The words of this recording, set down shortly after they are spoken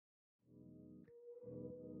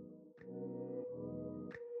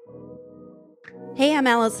Hey, I'm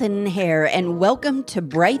Allison Hare, and welcome to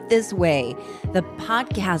Bright This Way, the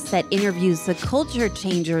podcast that interviews the culture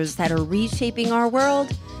changers that are reshaping our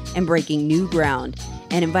world and breaking new ground,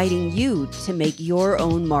 and inviting you to make your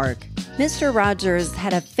own mark. Mr. Rogers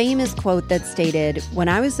had a famous quote that stated, "When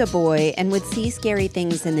I was a boy and would see scary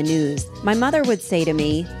things in the news, my mother would say to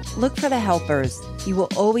me, 'Look for the helpers. You will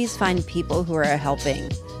always find people who are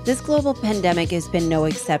helping.'" This global pandemic has been no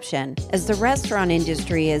exception, as the restaurant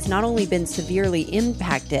industry has not only been severely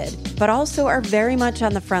impacted, but also are very much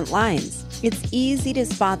on the front lines. It's easy to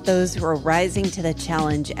spot those who are rising to the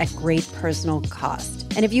challenge at great personal cost.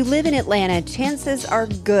 And if you live in Atlanta, chances are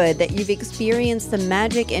good that you've experienced the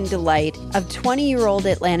magic and delight of 20-year-old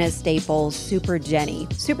Atlanta staple, Super Jenny.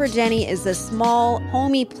 Super Jenny is a small,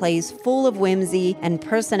 homey place full of whimsy and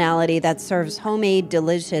personality that serves homemade,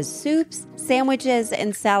 delicious soups, sandwiches,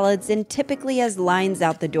 and salads, and typically has lines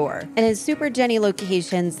out the door. And as Super Jenny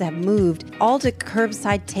locations have moved all to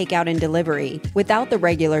curbside takeout and delivery, without the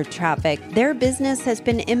regular traffic, their business has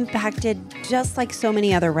been impacted just like so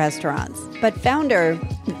many other restaurants. But founder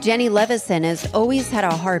Jenny Levison has always had a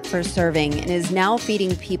heart for serving and is now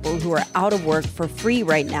feeding people who are out of work for free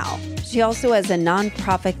right now. She also has a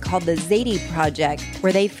nonprofit called the Zadie Project,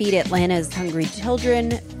 where they feed Atlanta's hungry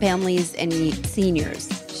children, families, and seniors.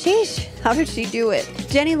 Sheesh, how did she do it?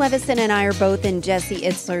 Jenny Levison and I are both in Jesse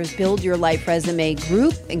Itzler's Build Your Life Resume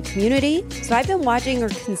group and community, so I've been watching her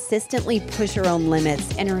consistently push her own limits,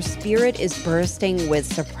 and her spirit is bursting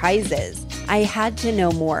with surprises. I had to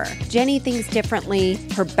know more. Jenny thinks differently.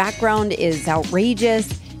 Her background is outrageous.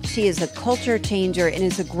 She is a culture changer and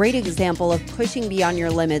is a great example of pushing beyond your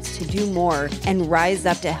limits to do more and rise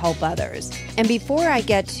up to help others. And before I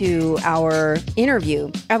get to our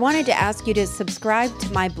interview, I wanted to ask you to subscribe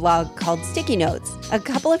to my blog called Sticky Notes. A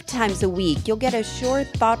couple of times a week, you'll get a short,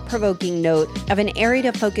 thought-provoking note of an area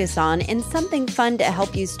to focus on and something fun to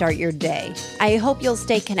help you start your day. I hope you'll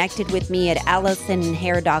stay connected with me at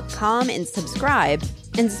AllisonHare.com and subscribe.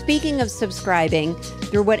 And speaking of subscribing,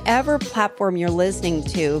 through whatever platform you're listening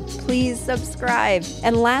to, please subscribe.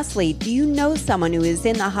 And lastly, do you know someone who is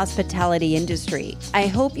in the hospitality industry? I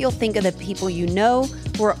hope you'll think of the people you know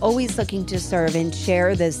who are always looking to serve and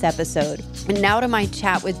share this episode. And now to my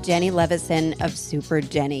chat with Jenny Levison of Super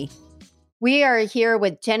Jenny. We are here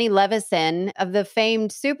with Jenny Levison of the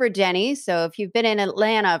famed Super Jenny. So if you've been in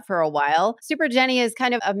Atlanta for a while, Super Jenny is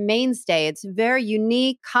kind of a mainstay. It's a very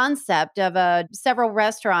unique concept of several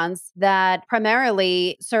restaurants that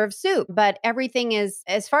primarily serve soup. But everything is,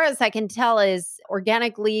 as far as I can tell, is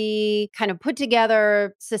organically kind of put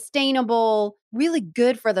together, sustainable, really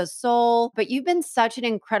good for the soul. But you've been such an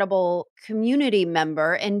incredible community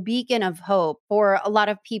member and beacon of hope for a lot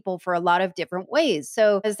of people for a lot of different ways.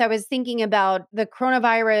 So as I was thinking about the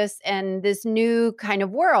coronavirus and this new kind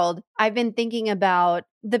of world, I've been thinking about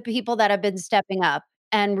the people that have been stepping up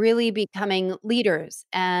and really becoming leaders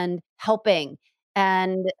and helping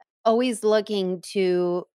and always looking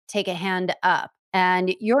to take a hand up.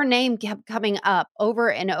 And your name kept coming up over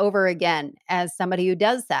and over again as somebody who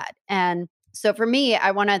does that. And so for me,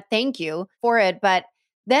 I want to thank you for it. But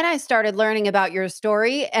then I started learning about your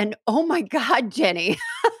story and oh my God, Jenny.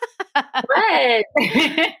 What?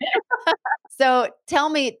 So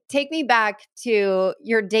take me back to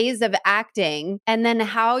your days of acting and then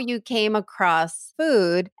how you came across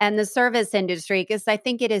food and the service industry, because I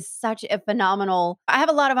think it is such a phenomenal. I have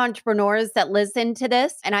a lot of entrepreneurs that listen to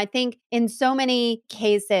this, and I think in so many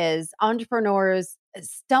cases, entrepreneurs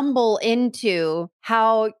stumble into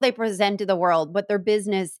how they present to the world, what their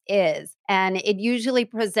business is. And it usually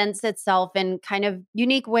presents itself in kind of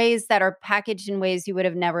unique ways that are packaged in ways you would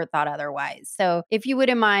have never thought otherwise. So if you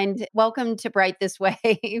wouldn't mind, welcome to Bright This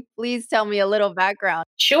Way. Please tell me a little background.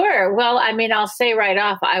 Sure. Well, I mean, I'll say right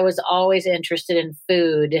off, I was always interested in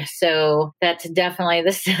food. So that's definitely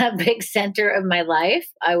the big center of my life.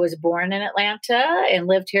 I was born in Atlanta and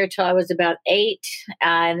lived here till I was about 8.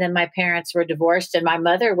 And then my parents were divorced. And my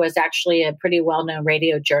mother was actually a pretty well-known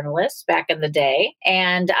radio journalist back in the day.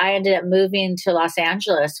 And I ended up moving to Los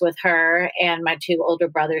Angeles with her, and my 2 older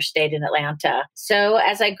brothers stayed in Atlanta. So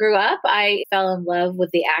as I grew up, I fell in love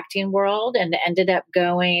with the acting world and ended up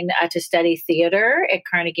going to study theater at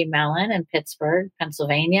Carnegie Mellon in Pittsburgh,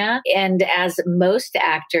 Pennsylvania. And as most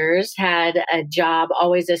actors, had a job,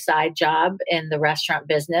 always a side job in the restaurant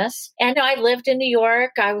business. And I lived in New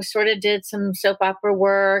York. I sort of did some soap opera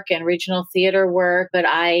work and regional theater work. But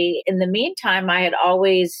in the meantime, I had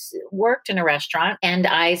always worked in a restaurant, and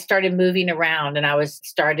I started moving moving around, and I was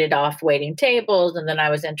started off waiting tables, and then I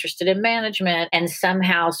was interested in management, and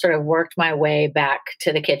somehow sort of worked my way back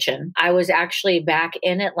to the kitchen. I was actually back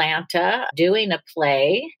in Atlanta doing a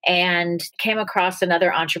play and came across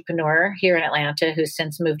another entrepreneur here in Atlanta who's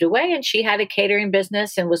since moved away, and she had a catering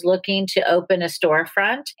business and was looking to open a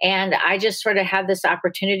storefront. And I just sort of had this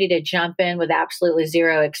opportunity to jump in with absolutely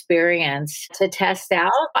zero experience to test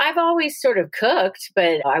out. I've always sort of cooked,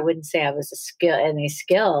 but I wouldn't say I was any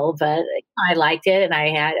skill, but I liked it, and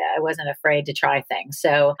I wasn't afraid to try things.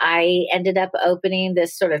 So I ended up opening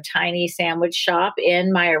this sort of tiny sandwich shop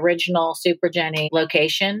in my original Super Jenny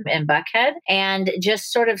location in Buckhead, and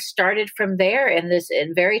just sort of started from there in this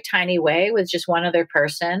very tiny way with just one other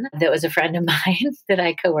person that was a friend of mine that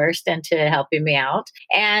I coerced into helping me out.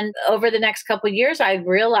 And over the next couple of years, I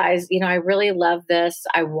realized, I really love this.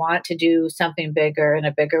 I want to do something bigger in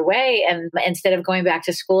a bigger way. And instead of going back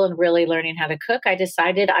to school and really learning how to cook, I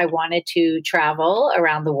decided I wanted to travel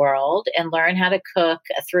around the world and learn how to cook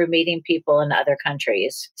through meeting people in other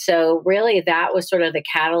countries. So really that was sort of the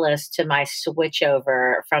catalyst to my switch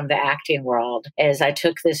over from the acting world. As I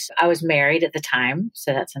took this, I was married at the time,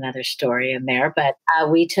 so that's another story in there, but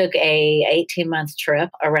we took a 18-month trip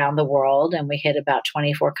around the world, and we hit about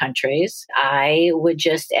 24 countries. I would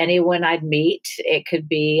just, anyone I'd meet, it could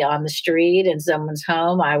be on the street in someone's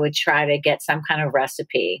home, I would try to get some kind of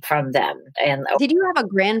recipe from them. And did you have a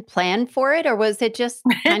grand plan for it, or was it just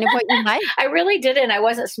kind of what you liked? I really didn't. I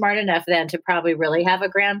wasn't smart enough then to probably really have a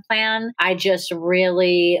grand plan. I just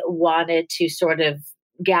really wanted to sort of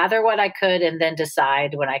gather what I could and then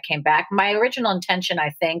decide when I came back. My original intention,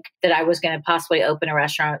 I think, that I was going to possibly open a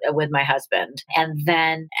restaurant with my husband. And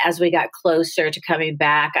then as we got closer to coming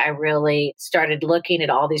back, I really started looking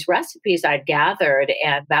at all these recipes I'd gathered,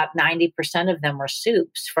 and about 90% of them were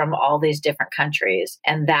soups from all these different countries.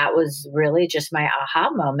 And that was really just my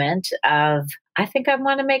aha moment of, I think I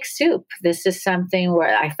want to make soup. This is something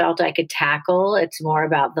where I felt I could tackle. It's more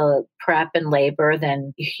about the prep and labor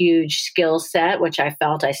than a huge skill set, which I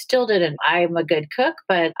felt I still didn't. I'm a good cook,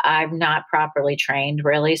 but I'm not properly trained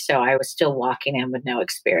really. So I was still walking in with no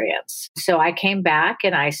experience. So I came back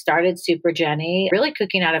and I started Super Jenny, really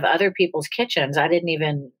cooking out of other people's kitchens. I didn't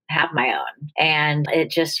even have my own. And it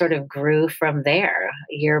just sort of grew from there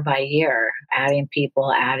year by year, adding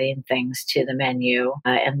people, adding things to the menu.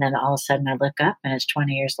 And then all of a sudden I look up and it's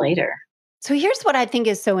 20 years later. So here's what I think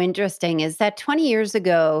is so interesting is that 20 years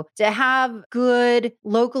ago, to have good,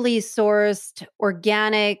 locally sourced,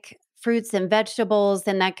 organic fruits and vegetables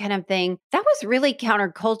and that kind of thing, that was really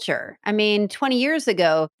counterculture. I mean, 20 years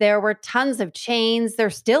ago, there were tons of chains, there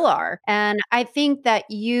still are. And I think that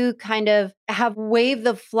you kind of have waved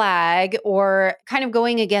the flag or kind of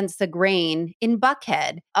going against the grain in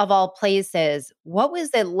Buckhead, of all places. What was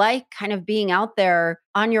it like kind of being out there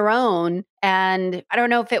on your own? And I don't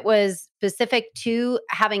know if it was specific to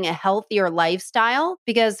having a healthier lifestyle,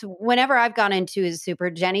 because whenever I've gone into a Super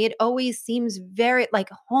Jenny, it always seems very like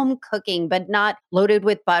home cooking, but not loaded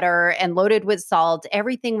with butter and loaded with salt.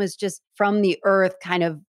 Everything was just from the earth, kind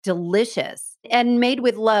of delicious and made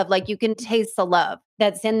with love. Like you can taste the love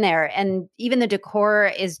that's in there. And even the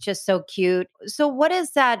decor is just so cute. So what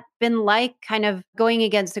has that been like kind of going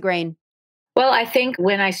against the grain? Well, I think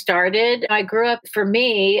when I started, I grew up, for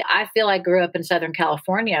me, I feel I grew up in Southern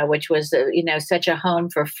California, which was, such a home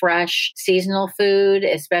for fresh seasonal food,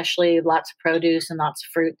 especially lots of produce and lots of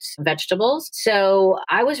fruits and vegetables. So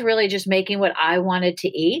I was really just making what I wanted to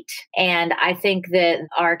eat. And I think that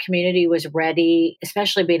our community was ready,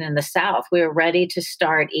 especially being in the South, we were ready to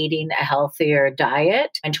start eating a healthier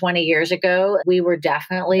diet. And 20 years ago, we were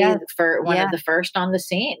definitely one of the first on the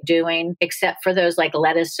scene doing, except for those like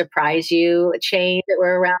Let Us Surprise You chains that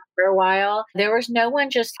were around for a while. There was no one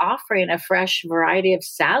just offering a fresh variety of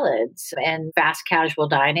salads and fast casual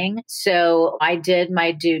dining. So I did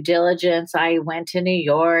my due diligence. I went to New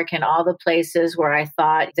York and all the places where I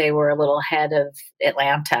thought they were a little ahead of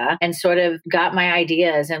Atlanta and sort of got my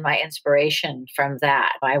ideas and my inspiration from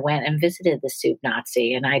that. I went and visited the Soup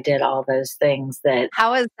Nazi and I did all those things that...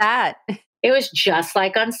 How was that? It was just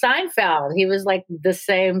like on Seinfeld. He was like the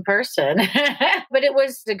same person, but it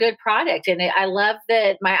was a good product. And I love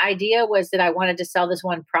that my idea was that I wanted to sell this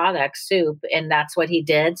one product, soup, and that's what he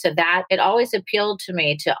did. So that it always appealed to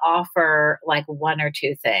me to offer like one or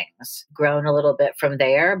two things, grown a little bit from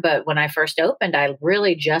there. But when I first opened, I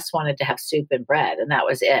really just wanted to have soup and bread, and that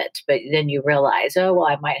was it. But then you realize, oh, well,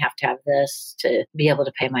 I might have to have this to be able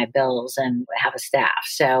to pay my bills and have a staff.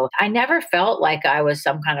 So I never felt like I was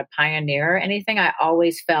some kind of pioneer or anything. I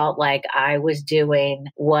always felt like I was doing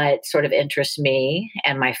what sort of interests me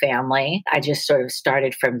and my family. I just sort of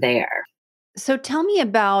started from there. So tell me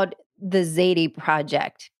about the Zadie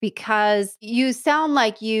Project, because you sound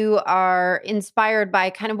like you are inspired by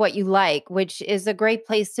kind of what you like, which is a great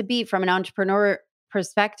place to be from an entrepreneur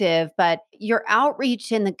perspective. But your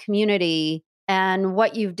outreach in the community and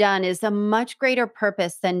what you've done is a much greater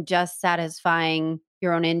purpose than just satisfying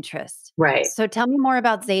your own interest. Right. So tell me more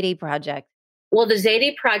about Zadie Project. Well, the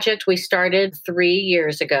Zadie Project we started 3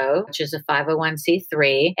 years ago, which is a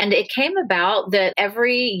 501c3. And it came about that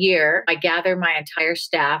every year I gather my entire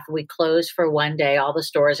staff. We close for one day, all the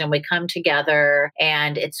stores, and we come together.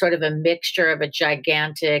 And it's sort of a mixture of a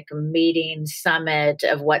gigantic meeting summit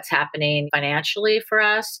of what's happening financially for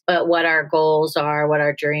us, but what our goals are, what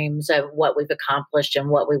our dreams of what we've accomplished and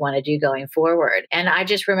what we want to do going forward. And I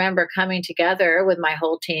just remember coming together with my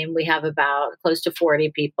whole team. We have about close to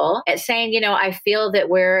 40 people and saying, I feel that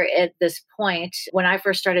we're at this point. When I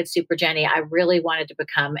first started Super Jenny, I really wanted to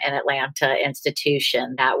become an Atlanta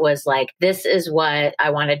institution. That was like, this is what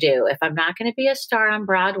I want to do. If I'm not going to be a star on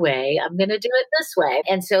Broadway, I'm going to do it this way.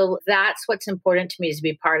 And so that's what's important to me, is to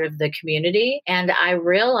be part of the community. And I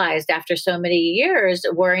realized after so many years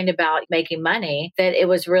worrying about making money, that it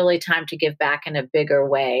was really time to give back in a bigger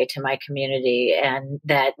way to my community. And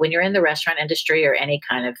that when you're in the restaurant industry or any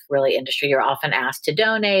kind of really industry, you're often asked to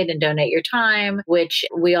donate your time, which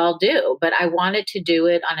we all do. But I wanted to do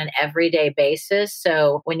it on an everyday basis.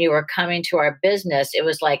 So when you were coming to our business, it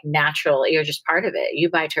was like natural. You're just part of it. You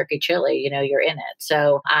buy turkey chili, you're in it.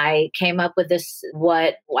 So I came up with this,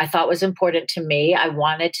 what I thought was important to me. I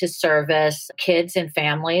wanted to service kids and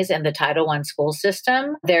families in the Title I school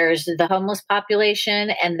system. There's the homeless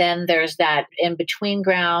population, and then there's that in between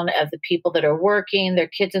ground of the people that are working, their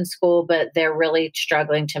kids in school, but they're really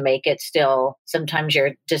struggling to make it still. Sometimes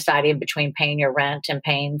you're deciding between paying your rent and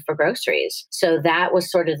paying for groceries. So that was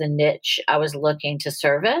sort of the niche I was looking to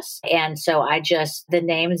service. And so the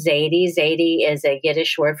name Zadie is a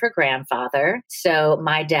Yiddish word for grandfather. So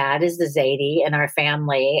my dad is the Zadie in our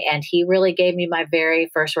family. And he really gave me my very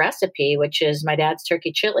first recipe, which is my dad's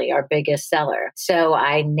turkey chili, our biggest seller. So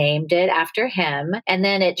I named it after him. And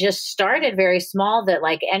then it just started very small, that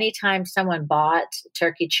like anytime someone bought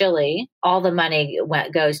turkey chili, all the money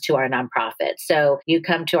goes to our nonprofit. So you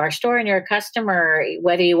come to our store and you're a customer,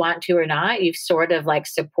 whether you want to or not, you've sort of like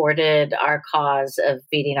supported our cause of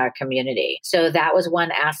feeding our community. So that was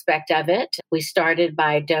one aspect of it. We started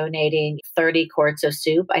by donating 30 quarts of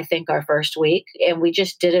soup, I think, our first week. And we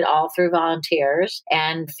just did it all through volunteers.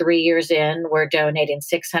 And 3 years in, we're donating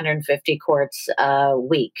 650 quarts a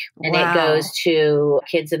week. And It goes to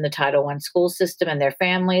kids in the Title I school system and their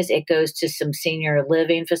families. It goes to some senior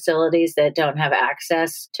living facilities that don't have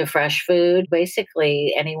access to fresh food.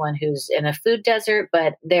 Basically, anyone who's in a food desert,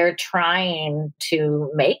 but they're trying to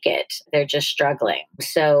make it. They're just struggling.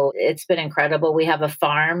 So it's been incredible. We have a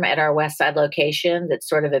farm at our West Side location that's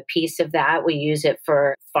sort of a piece of that. We use it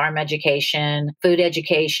for farm education, food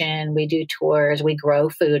education. We do tours. We grow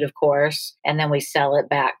food, of course, and then we sell it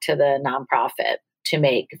back to the nonprofit to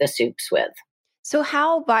make the soups with. So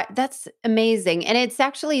that's amazing. And it's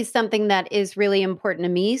actually something that is really important to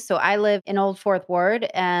me. So I live in Old Fourth Ward,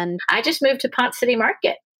 and I just moved to Pont City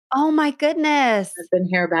Market. Oh my goodness. I've been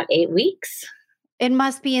here about 8 weeks. It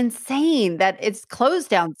must be insane that it's closed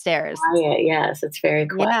downstairs. Yes, it's very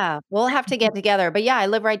quiet. Yeah, we'll have to get together. But yeah, I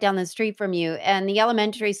live right down the street from you. And the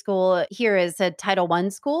elementary school here is a Title I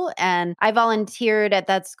school. And I volunteered at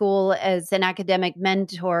that school as an academic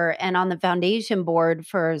mentor and on the foundation board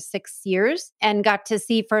for 6 years, and got to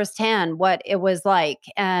see firsthand what it was like,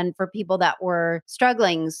 and for people that were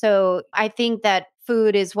struggling. So I think that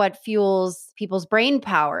food is what fuels people's brain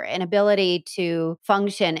power and ability to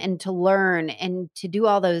function and to learn and to do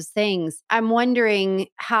all those things. I'm wondering,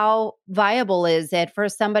 how viable is it for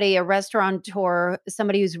somebody, a restaurateur,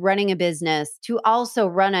 somebody who's running a business, to also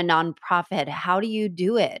run a nonprofit? How do you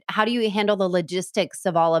do it? How do you handle the logistics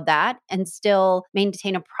of all of that and still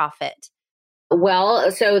maintain a profit?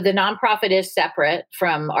 Well, so the nonprofit is separate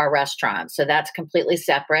from our restaurant. So that's completely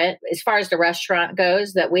separate. As far as the restaurant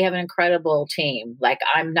goes, that we have an incredible team. Like,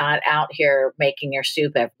 I'm not out here making your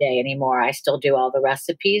soup every day anymore. I still do all the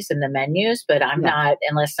recipes and the menus, but I'm not,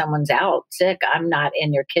 unless someone's out sick, I'm not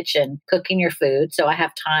in your kitchen cooking your food. So I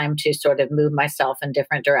have time to sort of move myself in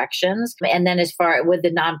different directions. And then as far with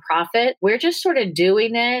the nonprofit, we're just sort of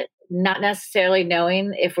doing it not necessarily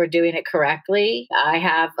knowing if we're doing it correctly.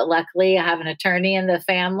 Luckily, I have an attorney in the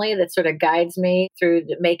family that sort of guides me through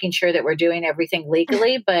making sure that we're doing everything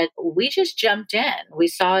legally. But we just jumped in. We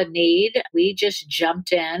saw a need. We just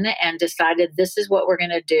jumped in and decided this is what we're going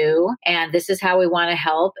to do. And this is how we want to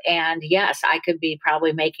help. And yes, I could be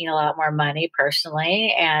probably making a lot more money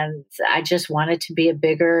personally. And I just wanted to be a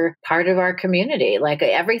bigger part of our community. Like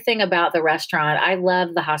everything about the restaurant, I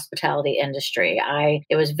love the hospitality industry.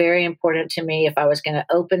 It was very important to me if I was going to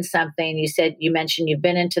open something. You mentioned you've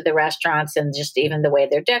been into the restaurants, and just even the way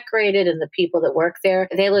they're decorated and the people that work there,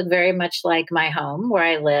 they look very much like my home where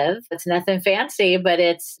I live. It's nothing fancy, but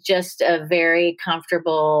it's just a very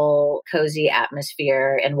comfortable, cozy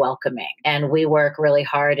atmosphere and welcoming. And we work really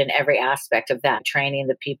hard in every aspect of that, training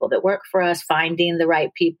the people that work for us, finding the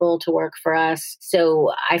right people to work for us.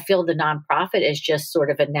 So I feel the nonprofit is just sort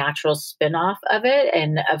of a natural spin-off of it.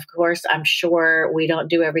 And of course, I'm sure we don't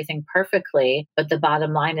do everything perfectly, but the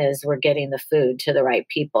bottom line is we're getting the food to the right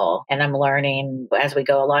people. And I'm learning as we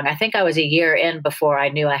go along. I think I was a year in before I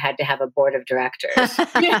knew I had to have a board of directors. And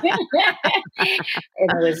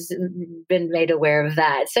I was been made aware of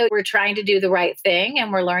that. So we're trying to do the right thing,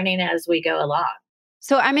 and we're learning as we go along.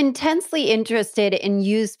 So I'm intensely interested in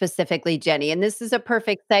you specifically, Jenny. And this is a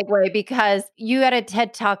perfect segue because you had a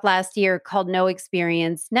TED Talk last year called No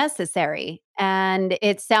Experience Necessary. And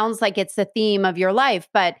it sounds like it's the theme of your life.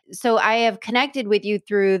 But so I have connected with you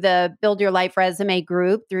through the Build Your Life Resume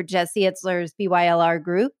group, through Jesse Itzler's BYLR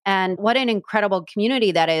group. And what an incredible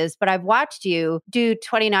community that is. But I've watched you do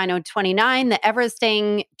 29029, the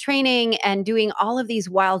Everesting training, and doing all of these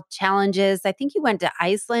wild challenges. I think you went to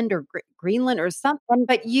Iceland or Greenland or something,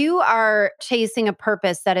 but you are chasing a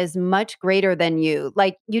purpose that is much greater than you.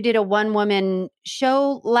 Like you did a one-woman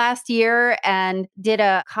show last year and did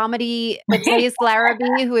a comedy with Blaze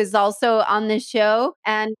Larrabee, who is also on the show.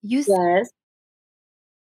 And you Yes.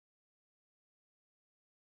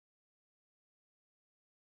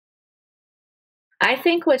 I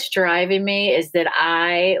think what's driving me is that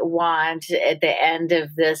I want at the end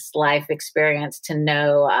of this life experience to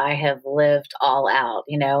know I have lived all out,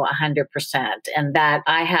 100%. And that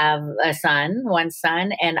I have one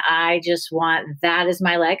son, and I just want that as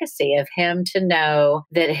my legacy of him to know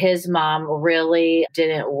that his mom really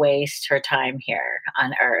didn't waste her time here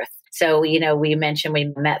on earth. So, we mentioned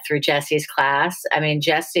we met through Jesse's class. I mean,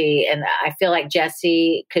 Jesse, and I feel like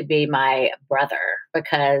Jesse could be my brother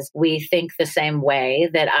because we think the same way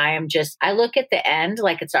that I look at the end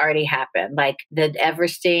like it's already happened. Like the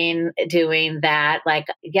Everstein doing that, like,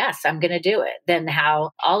 yes, I'm going to do it. Then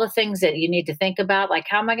how all the things that you need to think about, like,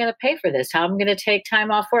 how am I going to pay for this? How am I going to take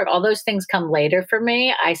time off work? All those things come later for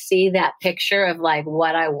me. I see that picture of like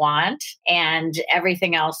what I want, and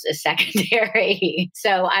everything else is secondary.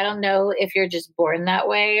 So I don't know if you're just born that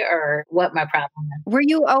way or what my problem is. Were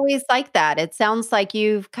you always like that? It sounds like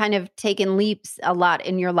you've kind of taken leaps a lot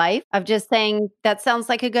in your life of just saying, that sounds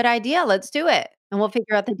like a good idea. Let's do it. And we'll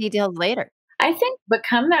figure out the details later. I think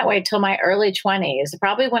become that way till my early 20s,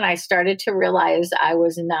 probably when I started to realize I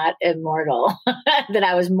was not immortal, that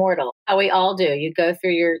I was mortal. How we all do. You go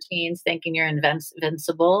through your teens thinking you're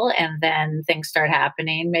invincible, and then things start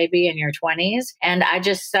happening maybe in your 20s. And I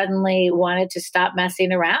just suddenly wanted to stop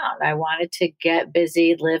messing around. I wanted to get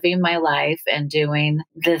busy living my life and doing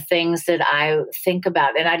the things that I think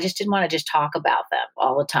about. And I just didn't want to just talk about them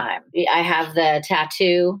all the time. I have the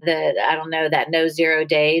tattoo that No 0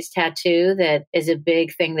 Days tattoo that is a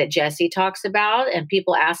big thing that Jesse talks about. And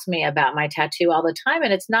people ask me about my tattoo all the time.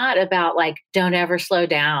 And it's not about like, don't ever slow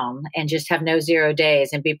down and just have no 0 days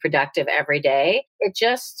and be productive every day. It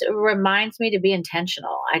just reminds me to be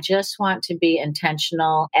intentional. I just want to be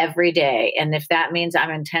intentional every day. And if that means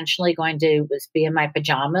I'm intentionally going to be in my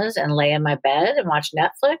pajamas and lay in my bed and watch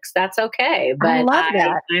Netflix, that's okay. But I love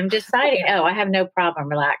that. I'm deciding, I have no problem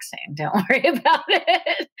relaxing. Don't worry about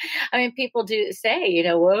it. I mean, people do say,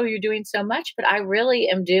 whoa, you're doing so much, but I really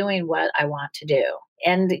am doing what I want to do.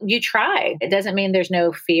 And you try. It doesn't mean there's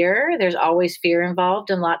no fear. There's always fear involved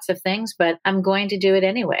in lots of things, but I'm going to do it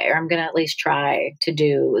anyway, or I'm going to at least try to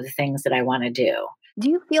do the things that I want to do. Do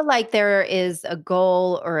you feel like there is a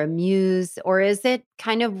goal or a muse, or is it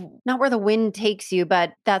kind of not where the wind takes you,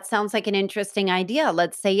 but that sounds like an interesting idea?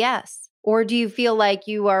 Let's say yes. Or do you feel like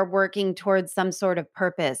you are working towards some sort of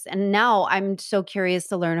purpose? And now I'm so curious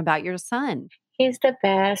to learn about your son. He's the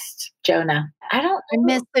best. Jonah. I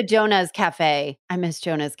miss the Jonah's Cafe. I miss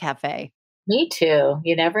Jonah's Cafe. Me too.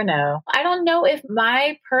 You never know. I don't don't know if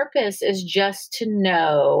my purpose is just to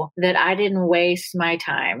know that I didn't waste my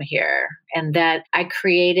time here and that I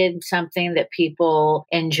created something that people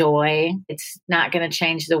enjoy. It's not going to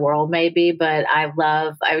change the world, maybe, but I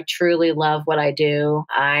truly love what I do.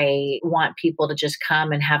 I want people to just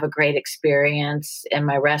come and have a great experience in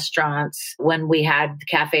my restaurants. When we had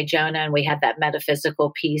Cafe Jonah and we had that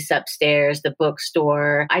metaphysical piece upstairs, the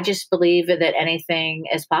bookstore, I just believe that anything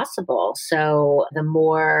is possible. So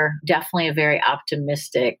definitely a very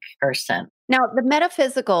optimistic person. Now, the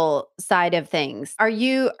metaphysical side of things, are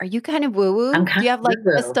you kind of I'm woo-woo? Do kind you of have like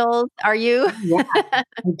woo-woo. crystals? Are you? Yeah, I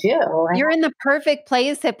do. You're in the perfect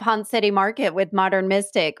place at Pond City Market with Modern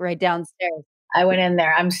Mystic right downstairs. I went in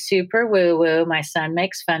there. I'm super woo woo. My son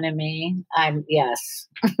makes fun of me. Yes.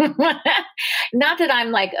 Not that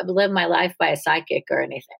I'm like live my life by a psychic or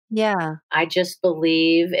anything. Yeah. I just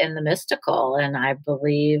believe in the mystical and I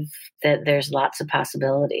believe that there's lots of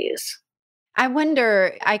possibilities. I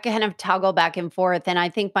wonder, I kind of toggle back and forth. And I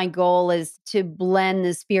think my goal is to blend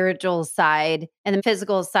the spiritual side and the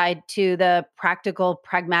physical side to the practical,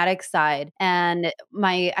 pragmatic side. And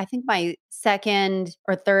I think my second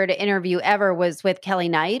or third interview ever was with Kelly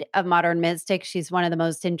Knight of Modern Mystic. She's one of the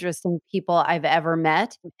most interesting people I've ever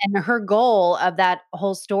met. And her goal of that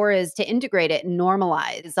whole store is to integrate it and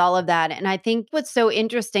normalize all of that. And I think what's so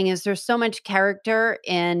interesting is there's so much character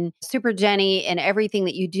in Super Jenny and everything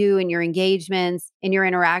that you do in your engagements, in your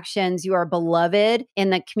interactions. You are beloved in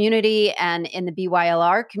the community and in the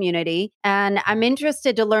BYLR community. And I'm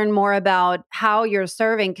interested to learn more about how you're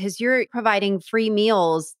serving because you're providing free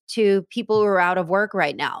meals to people who are out of work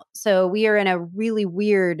right now. So we are in a really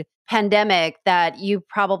weird pandemic that you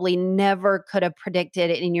probably never could have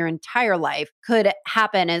predicted in your entire life could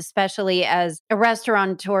happen, especially as a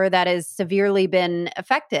restaurateur that has severely been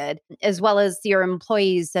affected, as well as your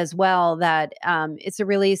employees as well, that it's a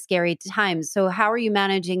really scary time. So how are you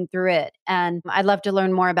managing through it? And I'd love to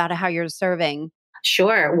learn more about how you're serving.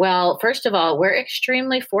 Sure. Well, first of all, we're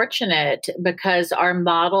extremely fortunate because our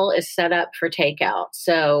model is set up for takeout.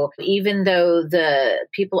 So even though the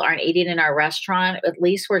people aren't eating in our restaurant, at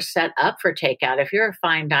least we're set up for takeout. If you're a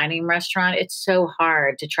fine dining restaurant, it's so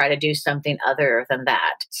hard to try to do something other than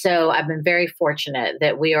that. So I've been very fortunate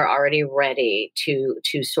that we are already ready to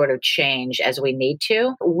sort of change as we need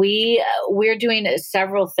to. We're doing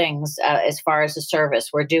several things as far as the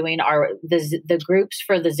service. We're doing the groups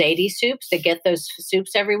for the Zadie soups to get those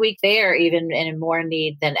soups every week. They are even in more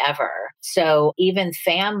need than ever. So even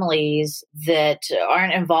families that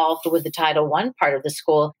aren't involved with the Title I part of the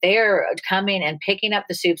school, they're coming and picking up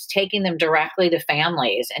the soups, taking them directly to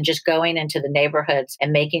families and just going into the neighborhoods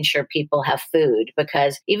and making sure people have food.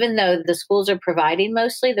 Because even though the schools are providing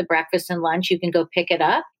mostly the breakfast and lunch, you can go pick it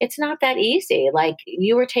up. It's not that easy. Like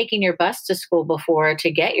you were taking your bus to school before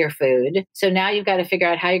to get your food. So now you've got to figure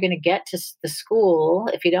out how you're going to get to the school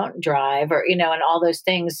if you don't drive or, and all those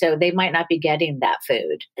things. So they might not be getting that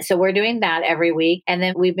food. So we're doing that every week. And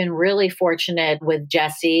then we've been really fortunate with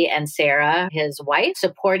Jesse and Sarah, his wife,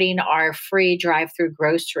 supporting our free drive-through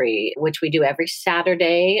grocery, which we do every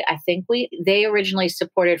Saturday. I think they originally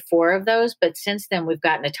supported 4 of those, but since then we've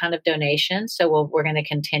gotten a ton of donations. So we're going to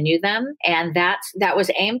continue them. And that was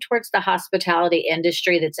aimed towards the hospitality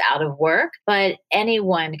industry that's out of work, but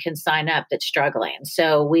anyone can sign up that's struggling.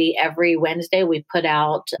 So every Wednesday we put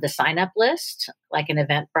out the sign up list like an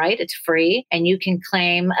Eventbrite. It's free and you can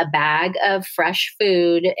claim a bag of fresh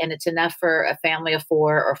food and it's enough for a family of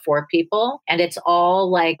 4 or 4 people. And it's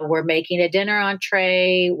all like we're making a dinner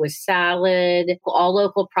entree with salad, all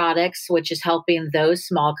local products, which is helping those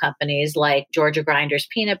small companies like Georgia Grinders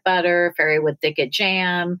peanut butter, Fairywood Thicket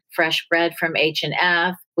jam, fresh bread from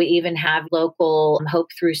H&F. We even have local Hope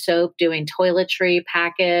Through Soap doing toiletry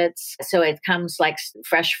packets. So it comes like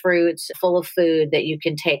fresh fruits full of food that you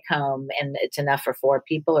can take home and it's enough for 4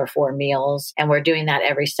 people or 4 meals. And we're doing that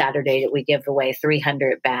every Saturday that we give away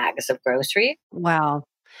 300 bags of grocery. Wow.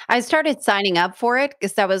 I started signing up for it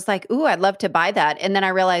because I was like, ooh, I'd love to buy that. And then I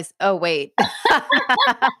realized, oh, wait,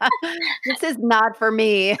 this is not for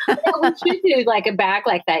me. We should do like a bag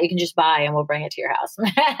like that. You can just buy and we'll bring it to your house.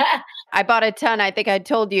 I bought a ton. I think I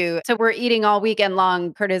told you. So we're eating all weekend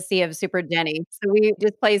long, courtesy of Super Jenny. So we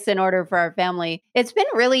just placed an order for our family. It's been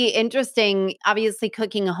really interesting, obviously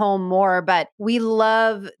cooking home more, but we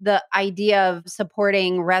love the idea of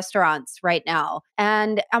supporting restaurants right now.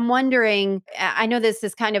 And I'm wondering, I know this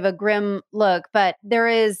is kind of a grim look, but there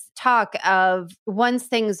is talk of once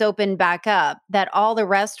things open back up, that all the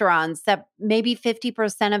restaurants, that maybe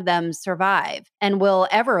 50% of them survive and will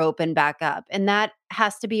ever open back up. And that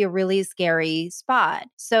has to be a really scary spot.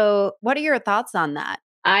 So what are your thoughts on that?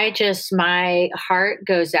 My heart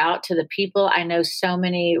goes out to the people. I know so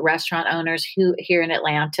many restaurant owners who here in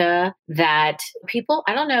Atlanta that people,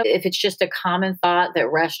 I don't know if it's just a common thought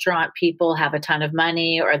that restaurant people have a ton of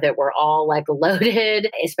money or that we're all like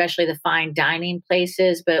loaded, especially the fine dining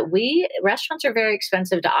places. But restaurants are very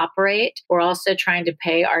expensive to operate. We're also trying to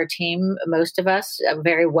pay our team, most of us,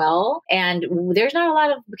 very well. And there's not a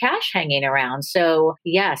lot of cash hanging around. So,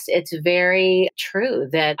 yes, it's very true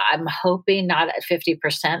that I'm hoping not at 50%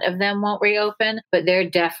 of them won't reopen, but there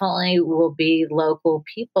definitely will be local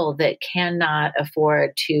people that cannot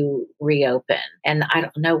afford to reopen. And I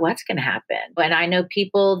don't know what's going to happen. And I know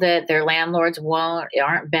people that their landlords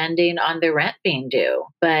aren't bending on their rent being due.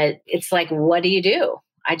 But it's like, what do you do?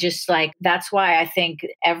 I just like, that's why I think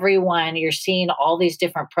you're seeing all these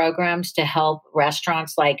different programs to help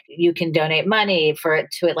restaurants. Like you can donate money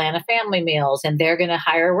to Atlanta Family Meals, and they're going to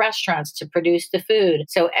hire restaurants to produce the food.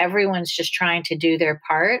 So everyone's just trying to do their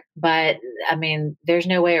part. But I mean, there's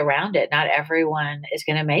no way around it. Not everyone is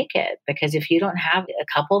going to make it, because if you don't have a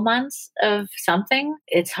couple months of something,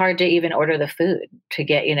 it's hard to even order the food to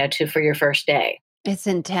get, for your first day. It's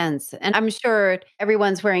intense. And I'm sure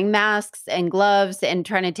everyone's wearing masks and gloves and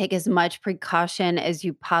trying to take as much precaution as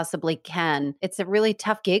you possibly can. It's a really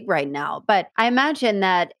tough gig right now. But I imagine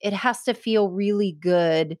that it has to feel really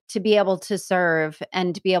good to be able to serve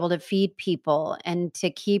and to be able to feed people and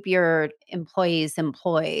to keep your employees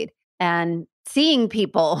employed. And seeing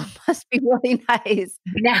people must be really nice.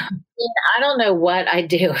 Now, I don't know what I'd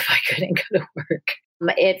do if I couldn't go to work.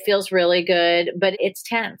 It feels really good, but it's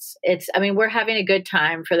tense. We're having a good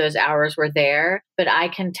time for those hours we're there, but I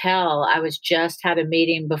can tell. I had a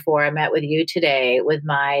meeting before I met with you today with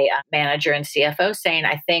my manager and CFO saying,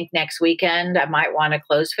 I think next weekend I might want to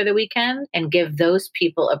close for the weekend and give those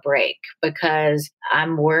people a break, because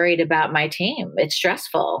I'm worried about my team. It's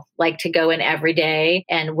stressful, like to go in every day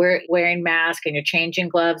and we're wearing masks and you're changing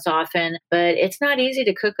gloves often, but it's not easy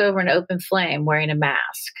to cook over an open flame wearing a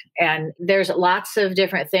mask. And there's lots of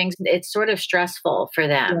different things. It's sort of stressful for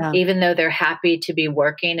them, even though they're happy to be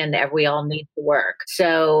working and we all need to work.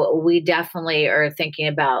 So we definitely are thinking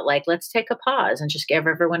about like, let's take a pause and just give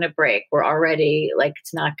everyone a break. We're already like,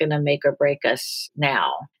 it's not going to make or break us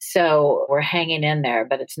now. So we're hanging in there,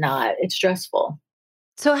 but it's stressful.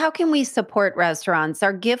 So how can we support restaurants?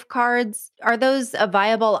 Are gift cards, are those a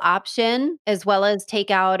viable option, as well as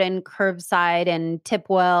takeout and curbside and tip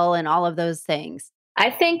well and all of those things? I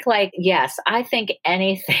think yes, I think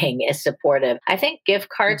anything is supportive. I think gift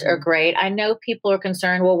cards are great. I know people are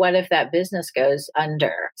concerned, well, what if that business goes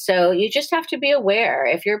under? So you just have to be aware.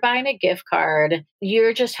 If you're buying a gift card,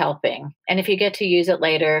 you're just helping. And if you get to use it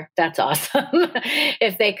later, that's awesome.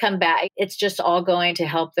 If they come back, it's just all going to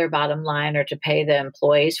help their bottom line or to pay the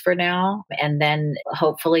employees for now. And then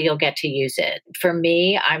hopefully you'll get to use it. For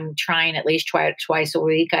me, I'm trying at least twice a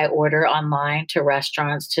week. I order online to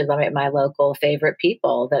restaurants, to my local favorite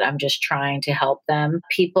people that I'm just trying to help them.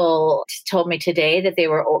 People told me today that they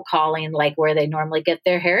were calling like where they normally get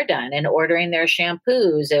their hair done and ordering their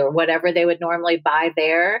shampoos or whatever they would normally buy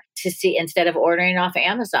there to see, instead of ordering off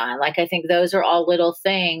Amazon. Like, I think those are all little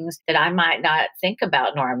things that I might not think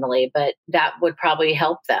about normally, but that would probably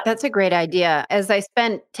help them. That's a great idea. As I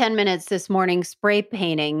spent 10 minutes this morning spray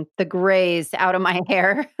painting the grays out of my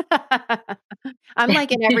hair. I'm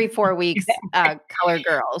like an every 4 weeks color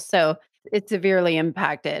girl. So it's severely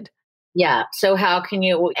impacted. Yeah. So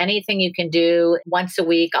anything you can do once a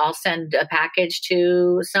week, I'll send a package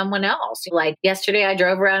to someone else. Like yesterday, I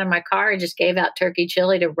drove around in my car and just gave out turkey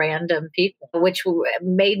chili to random people, which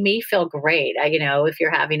made me feel great. If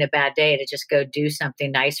you're having a bad day, to just go do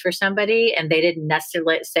something nice for somebody, and they didn't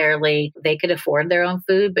necessarily, they could afford their own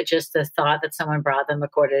food, but just the thought that someone brought them a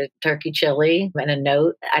quart of turkey chili and a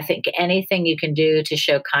note. I think anything you can do to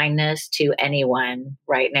show kindness to anyone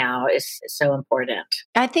right now is so important.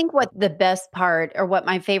 I think what the best part, or what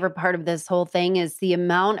my favorite part of this whole thing is, the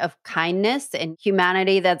amount of kindness and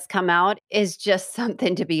humanity that's come out is just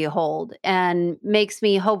something to behold, and makes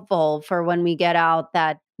me hopeful for when we get out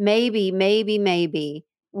that maybe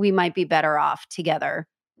we might be better off together.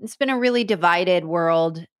 It's been a really divided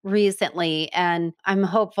world recently, and I'm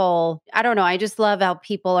hopeful. I don't know. I just love how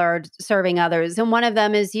people are serving others. And one of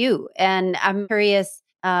them is you. And I'm curious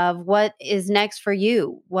of what is next for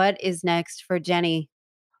you. What is next for Jenny?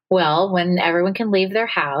 Well, when everyone can leave their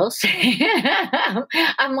house,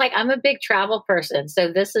 I'm a big travel person.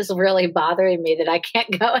 So this is really bothering me that I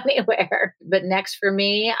can't go anywhere. But next for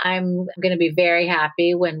me, I'm going to be very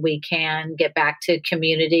happy when we can get back to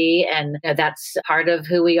community. And that's part of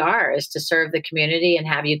who we are, is to serve the community and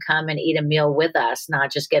have you come and eat a meal with us,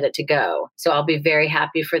 not just get it to go. So I'll be very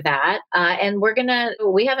happy for that. And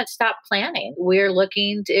we haven't stopped planning. We're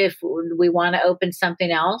looking to, if we want to open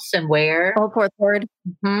something else and where. Old Fourth Ward.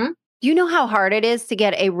 Hmm? Do you know how hard it is to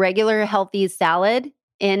get a regular healthy salad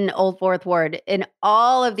in Old Fourth Ward in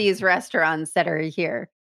all of these restaurants that are here?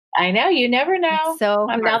 I know. You never know. So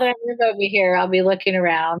Now that I live over here, I'll be looking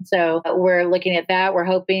around. So we're looking at that. We're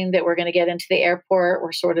hoping that we're going to get into the airport.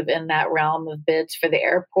 We're sort of in that realm of bids for the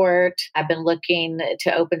airport. I've been looking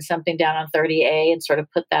to open something down on 30A and sort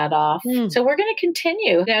of put that off. So we're going to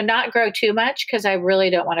continue, not grow too much, because I really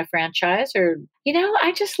don't want to franchise or,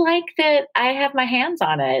 I just like that I have my hands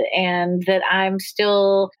on it and that I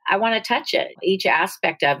want to touch it, each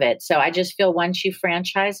aspect of it. So I just feel once you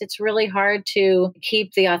franchise, it's really hard to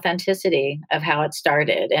keep the authenticity of how it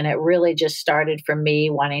started. And it really just started from me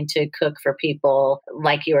wanting to cook for people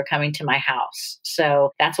like you were coming to my house.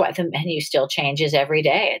 So that's why the menu still changes every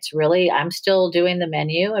day. It's really, I'm still doing the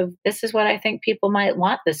menu of this is what I think people might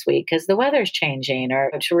want this week because the weather's changing, or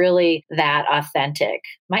it's really that authentic.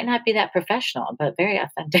 Might not be that professional, but very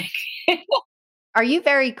authentic. Are you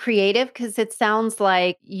very creative? Because it sounds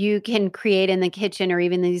like you can create in the kitchen or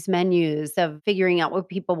even these menus of figuring out what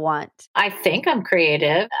people want. I think I'm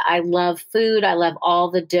creative. I love food. I love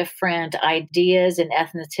all the different ideas and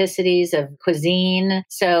ethnicities of cuisine.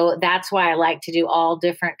 So that's why I like to do all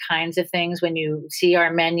different kinds of things when you see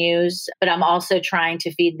our menus. But I'm also trying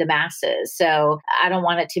to feed the masses. So I don't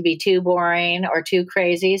want it to be too boring or too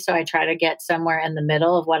crazy. So I try to get somewhere in the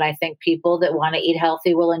middle of what I think people that want to eat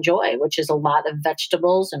healthy will enjoy, which is a lot of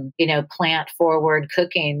vegetables and, plant forward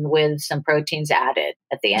cooking with some proteins added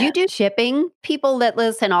at the end. Do you do shipping? People that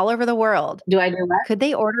listen all over the world. Do I do what? Could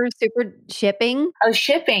they order super shipping? Oh,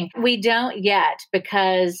 shipping. We don't yet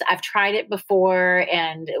because I've tried it before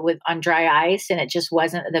and on dry ice, and it just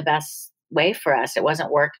wasn't the best way for us. It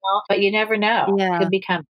wasn't working well, but you never know. Yeah. It could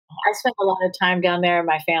become. I spend a lot of time down there.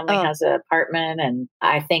 My family has an apartment, and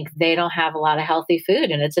I think they don't have a lot of healthy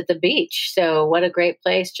food, and it's at the beach. So what a great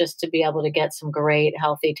place just to be able to get some great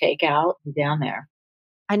healthy takeout down there.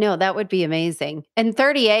 I know, that would be amazing. And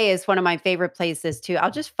 30A is one of my favorite places too.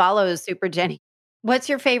 I'll just follow Super Jenny. What's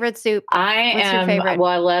your favorite soup? What's your favorite?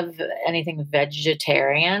 Well, I love anything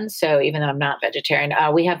vegetarian. So even though I'm not vegetarian,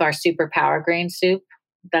 we have our super power green soup.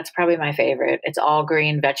 That's probably my favorite. It's all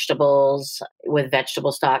green vegetables with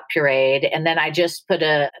vegetable stock pureed. And then I just put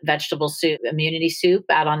a vegetable soup, immunity soup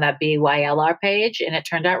out on that BYLR page, and it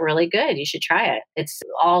turned out really good. You should try it. It's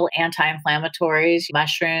all anti-inflammatories,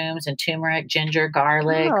 mushrooms and turmeric, ginger,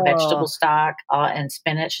 garlic, vegetable stock, and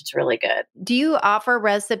spinach. It's really good. Do you offer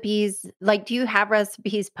recipes? Do you have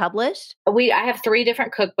recipes published? I have 3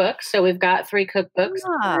 different cookbooks. So we've got 3 cookbooks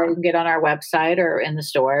that you can get on our website or in the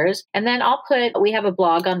stores. And then we have a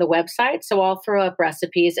blog on the website. So I'll throw up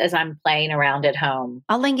recipes as I'm playing around at home.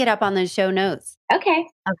 I'll link it up on the show notes. Okay.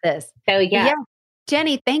 Of this. So yeah.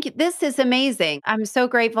 Jenny, thank you. This is amazing. I'm so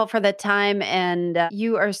grateful for the time, and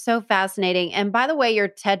you are so fascinating. And by the way, your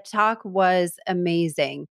TED Talk was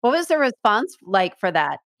amazing. What was the response like for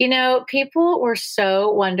that? People were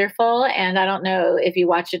so wonderful. And I don't know if you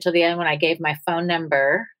watched it till the end when I gave my phone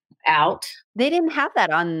number out. They didn't have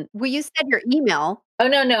that on. Well, you said your email. Oh,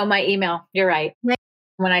 no, my email. You're right.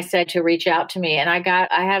 When I said to reach out to me, and I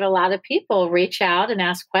had a lot of people reach out and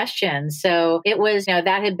ask questions. So it was, that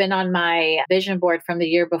had been on my vision board from the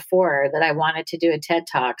year before that I wanted to do a TED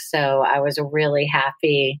Talk. So I was really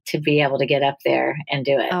happy to be able to get up there and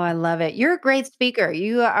do it. Oh, I love it. You're a great speaker.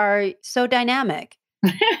 You are so dynamic.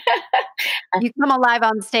 You come alive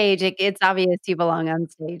on stage. It's obvious you belong on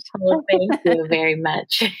stage. Well, thank you very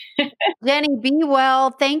much. Jenny, be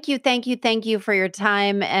well. Thank you for your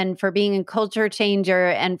time and for being a culture changer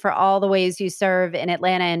and for all the ways you serve in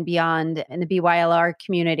Atlanta and beyond in the BYLR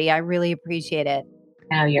community. I really appreciate it.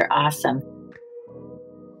 Oh, you're awesome.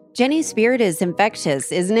 Jenny's spirit is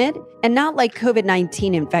infectious, isn't it? And not like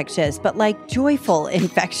COVID-19 infectious, but like joyful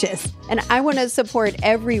infectious. And I want to support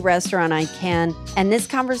every restaurant I can. And this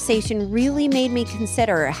conversation really made me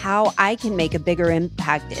consider how I can make a bigger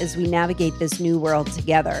impact as we navigate this new world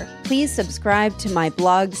together. Please subscribe to my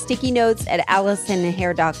blog, Sticky Notes at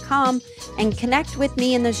AllisonHair.com, and connect with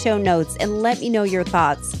me in the show notes and let me know your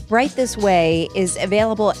thoughts. Bright This Way is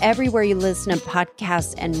available everywhere you listen to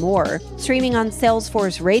podcasts and more, streaming on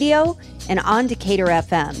Salesforce Radio and on Decatur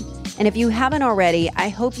FM. And if you haven't already, I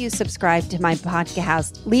hope you subscribe to my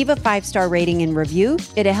podcast. Leave a 5-star rating and review.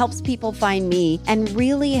 It helps people find me and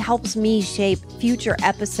really helps me shape future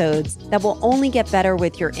episodes that will only get better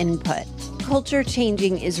with your input. Culture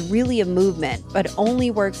changing is really a movement, but only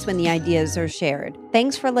works when the ideas are shared.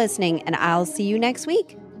 Thanks for listening, and I'll see you next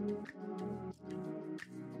week.